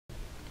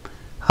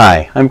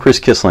Hi, I'm Chris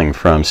Kisling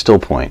from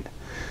Stillpoint.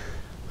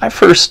 I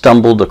first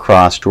stumbled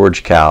across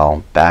George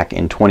Kao back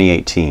in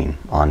 2018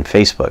 on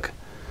Facebook.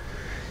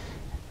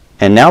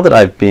 And now that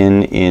I've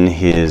been in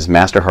his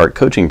MasterHeart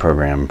coaching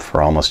program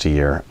for almost a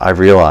year, I've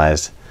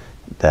realized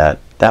that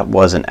that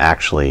wasn't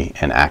actually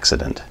an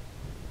accident.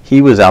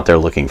 He was out there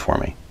looking for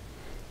me,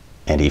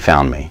 and he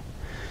found me.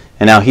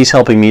 And now he's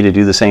helping me to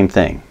do the same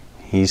thing.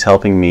 He's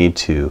helping me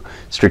to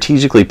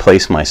strategically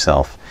place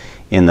myself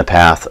in the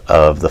path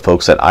of the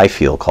folks that I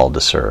feel called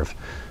to serve,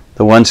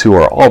 the ones who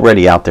are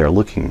already out there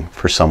looking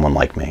for someone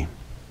like me.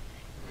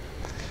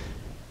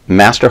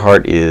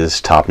 MasterHeart is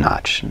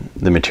top-notch.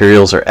 The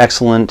materials are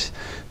excellent,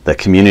 the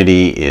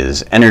community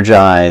is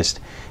energized,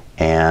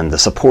 and the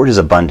support is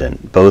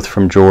abundant, both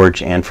from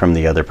George and from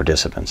the other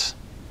participants.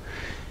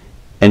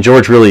 And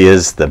George really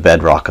is the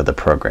bedrock of the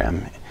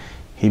program.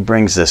 He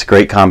brings this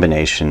great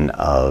combination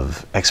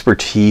of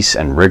expertise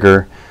and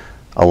rigor,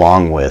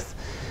 along with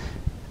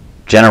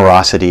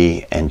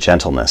generosity and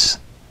gentleness,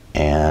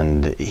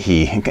 and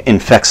he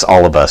infects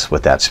all of us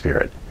with that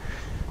spirit.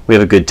 We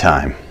have a good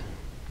time.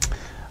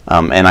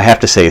 And I have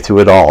to say,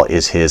 through it all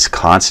is his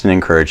constant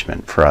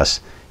encouragement for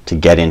us to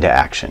get into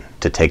action,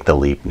 to take the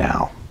leap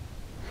now.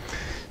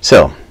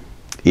 So,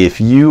 if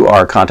you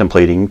are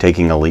contemplating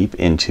taking a leap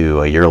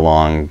into a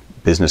year-long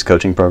business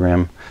coaching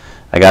program,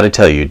 I got to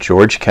tell you,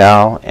 George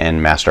Kao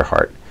and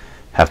MasterHeart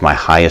have my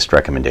highest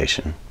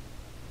recommendation.